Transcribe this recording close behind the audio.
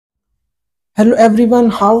Hello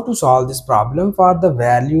everyone, how to solve this problem for the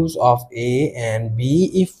values of a and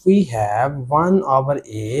b if we have 1 over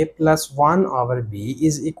a plus 1 over b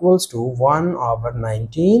is equals to 1 over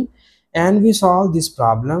 19, and we solve this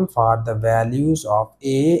problem for the values of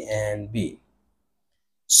a and b.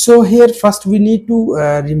 So here first we need to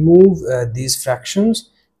remove these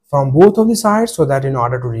fractions from both of the sides, so that in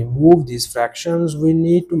order to remove these fractions we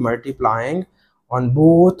need to multiplying on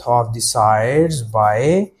both of the sides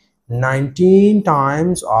by 19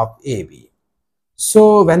 times of AB.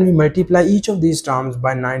 So when we multiply each of these terms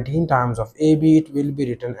by 19 times of AB, it will be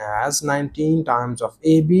written as 19 times of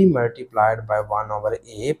AB multiplied by 1 over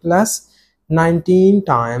A plus 19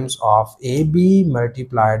 times of AB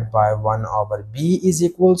multiplied by 1 over B is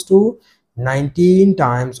equals to 19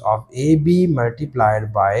 times of AB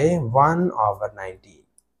multiplied by 1 over 19.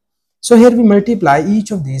 So here we multiply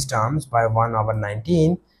each of these terms by 1 over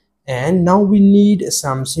 19, and now we need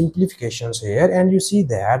some simplifications here, and you see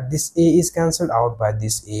that this a is cancelled out by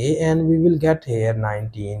this a, and we will get here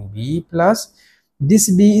 19b plus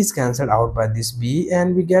this b is cancelled out by this b,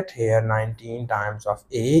 and we get here 19 times of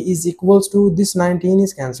a is equals to this 19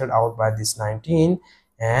 is cancelled out by this 19,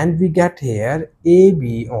 and we get here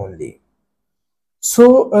ab only.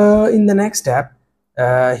 So in the next step,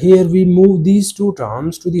 here we move these two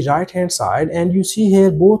terms to the right hand side, and you see here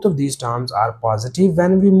both of these terms are positive.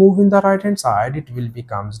 When we move in the right hand side, it will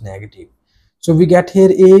becomes negative. So we get here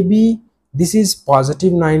ab, this is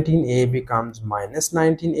positive 19a becomes minus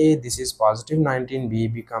 19a, this is positive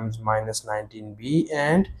 19b becomes minus 19b,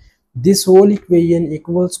 and this whole equation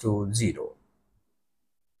equals to 0.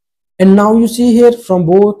 And now you see here from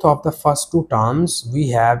both of the first two terms we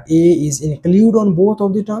have a is included on both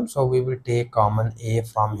of the terms, so we will take common a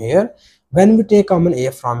from here. When we take common a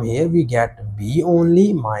from here, we get b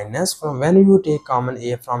only, minus from when we take common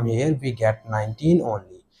a from here, we get 19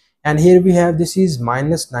 only, and here we have this is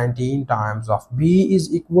minus 19 times of b is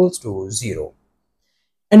equals to 0.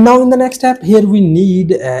 And now in the next step, here we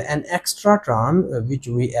need an extra term which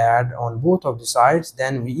we add on both of the sides.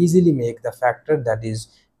 Then we easily make the factor, that is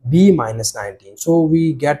b minus 19. So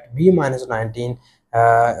we get b minus 19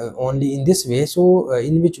 only in this way, so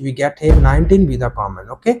in which we get here 19 be the common.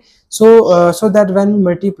 Okay, so so that when we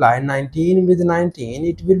multiply 19 with 19,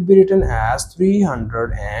 it will be written as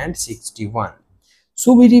 361.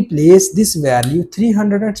 So we replace this value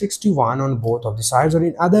 361 on both of the sides, or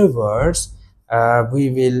in other words, we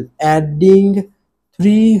will adding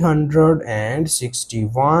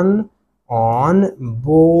 361 on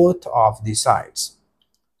both of the sides.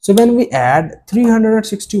 So when we add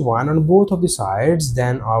 361 on both of the sides,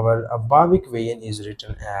 then our above equation is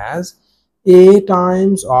written as a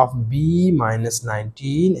times of b minus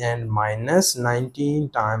 19 and minus 19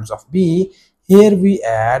 times of b. Here we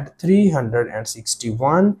add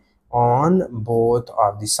 361 on both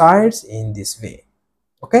of the sides in this way.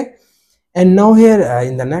 Okay, and now here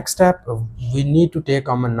in the next step, we need to take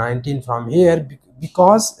common 19 from here,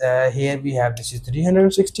 because here we have this is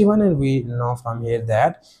 361, and we know from here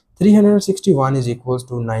that 361 is equals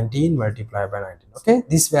to 19 multiplied by 19. Okay,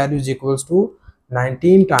 this value is equals to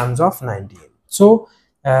 19 times of 19. So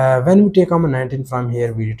when we take common 19 from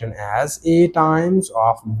here, we written as a times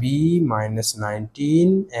of b minus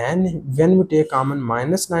 19, and when we take common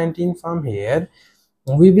minus 19 from here,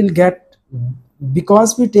 we will get,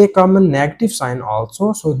 because we take common negative sign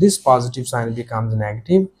also, so this positive sign becomes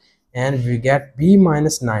negative, and we get b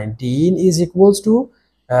minus 19 is equals to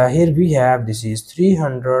here we have this is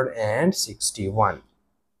 361.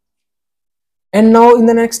 And now in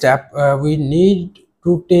the next step, we need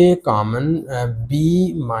to take common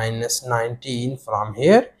b minus 19 from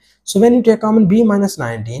here. So when you take common b minus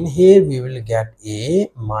 19, here we will get a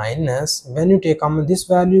minus, when you take common this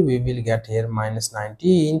value, we will get here minus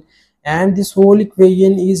 19, and this whole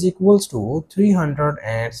equation is equals to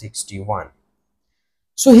 361.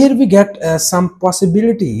 So here we get some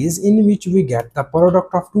possibilities in which we get the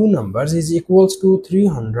product of two numbers is equals to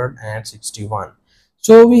 361.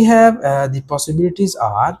 So we have the possibilities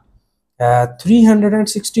are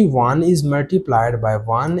 361 is multiplied by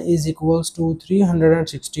 1 is equals to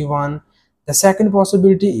 361. The second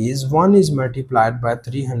possibility is 1 is multiplied by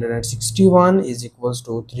 361 is equals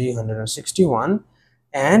to 361,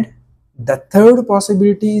 and the third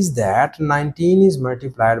possibility is that 19 is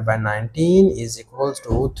multiplied by 19 is equals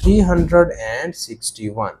to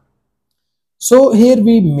 361. So here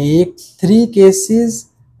we make three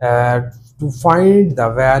cases to find the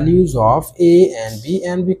values of a and b,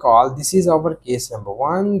 and we call this is our case number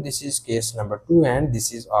 1, this is case number 2, and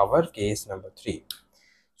this is our case number 3.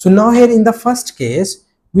 So now here in the first case,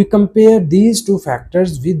 we compare these two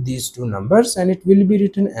factors with these two numbers, and it will be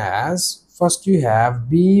written as first you have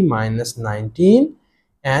b minus 19,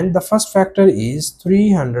 and the first factor is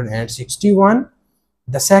 361.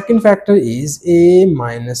 The second factor is a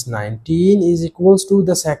minus 19 is equals to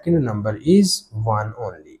the second number is 1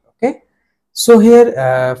 only. Okay, so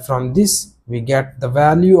here from this we get the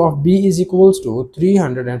value of b is equals to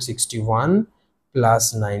 361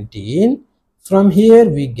 plus 19. From here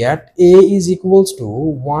we get a is equals to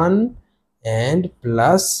 1 and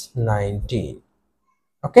plus 19.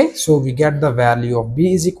 Okay, so we get the value of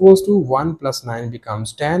b is equals to 1 plus 9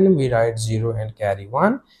 becomes 10. We write 0 and carry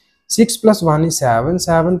 1. 6 plus 1 is 7,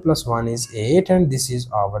 7 plus 1 is 8, and this is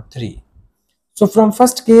our 3. So from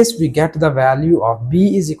first case we get the value of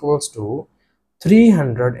b is equals to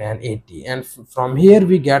 380, and from here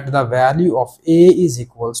we get the value of a is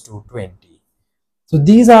equals to 20. So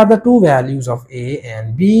these are the two values of a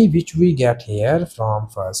and b which we get here from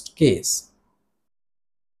first case.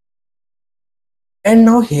 And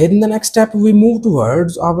now here in the next step we move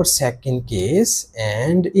towards our second case,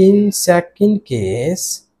 and in second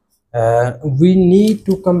case we need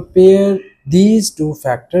to compare these two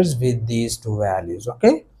factors with these two values.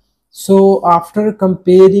 Okay, so after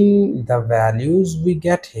comparing the values we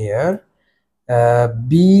get here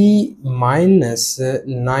b minus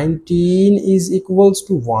 19 is equals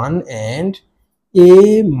to 1 and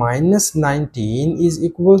a minus 19 is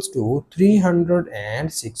equals to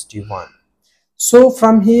 361. So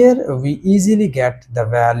from here we easily get the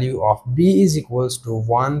value of b is equals to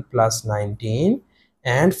 1 plus 19,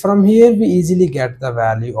 and from here we easily get the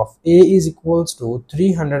value of a is equals to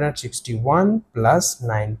 361 plus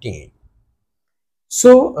 19.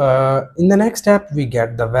 So in the next step we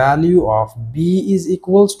get the value of b is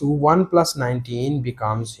equals to 1 plus 19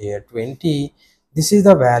 becomes here 20. This is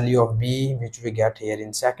the value of b which we get here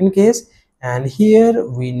in second case, and here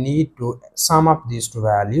we need to sum up these two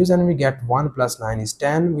values and we get 1 plus 9 is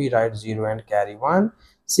 10. We write 0 and carry 1.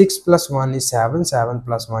 6 plus 1 is 7, 7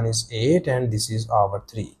 plus 1 is 8, and this is our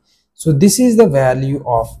 3. So this is the value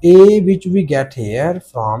of a which we get here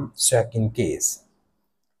from second case.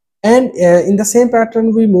 And in the same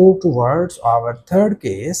pattern we move towards our third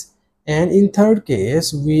case, and in third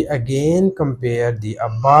case we again compare the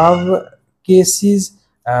above cases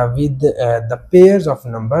with the pairs of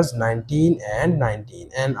numbers 19 and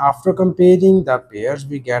 19, and after comparing the pairs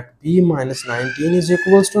we get b minus 19 is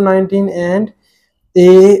equals to 19 and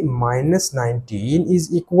a minus 19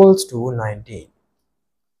 is equals to 19.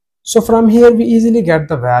 So from here we easily get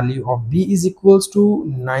the value of b is equals to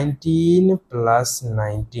 19 plus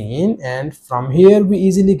 19, and from here we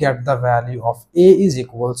easily get the value of a is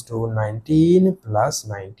equals to 19 plus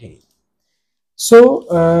 19. So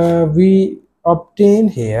we obtain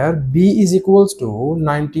here b is equals to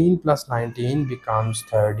 19 plus 19 becomes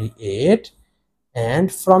 38,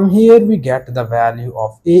 and from here we get the value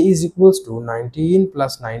of a is equals to 19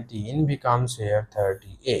 plus 19 becomes here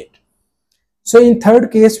 38. So in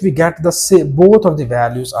third case we get the same, both of the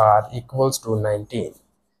values are equals to 19.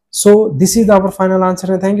 So this is our final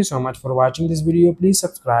answer, and thank you so much for watching this video. Please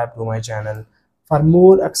subscribe to my channel for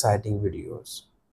more exciting videos.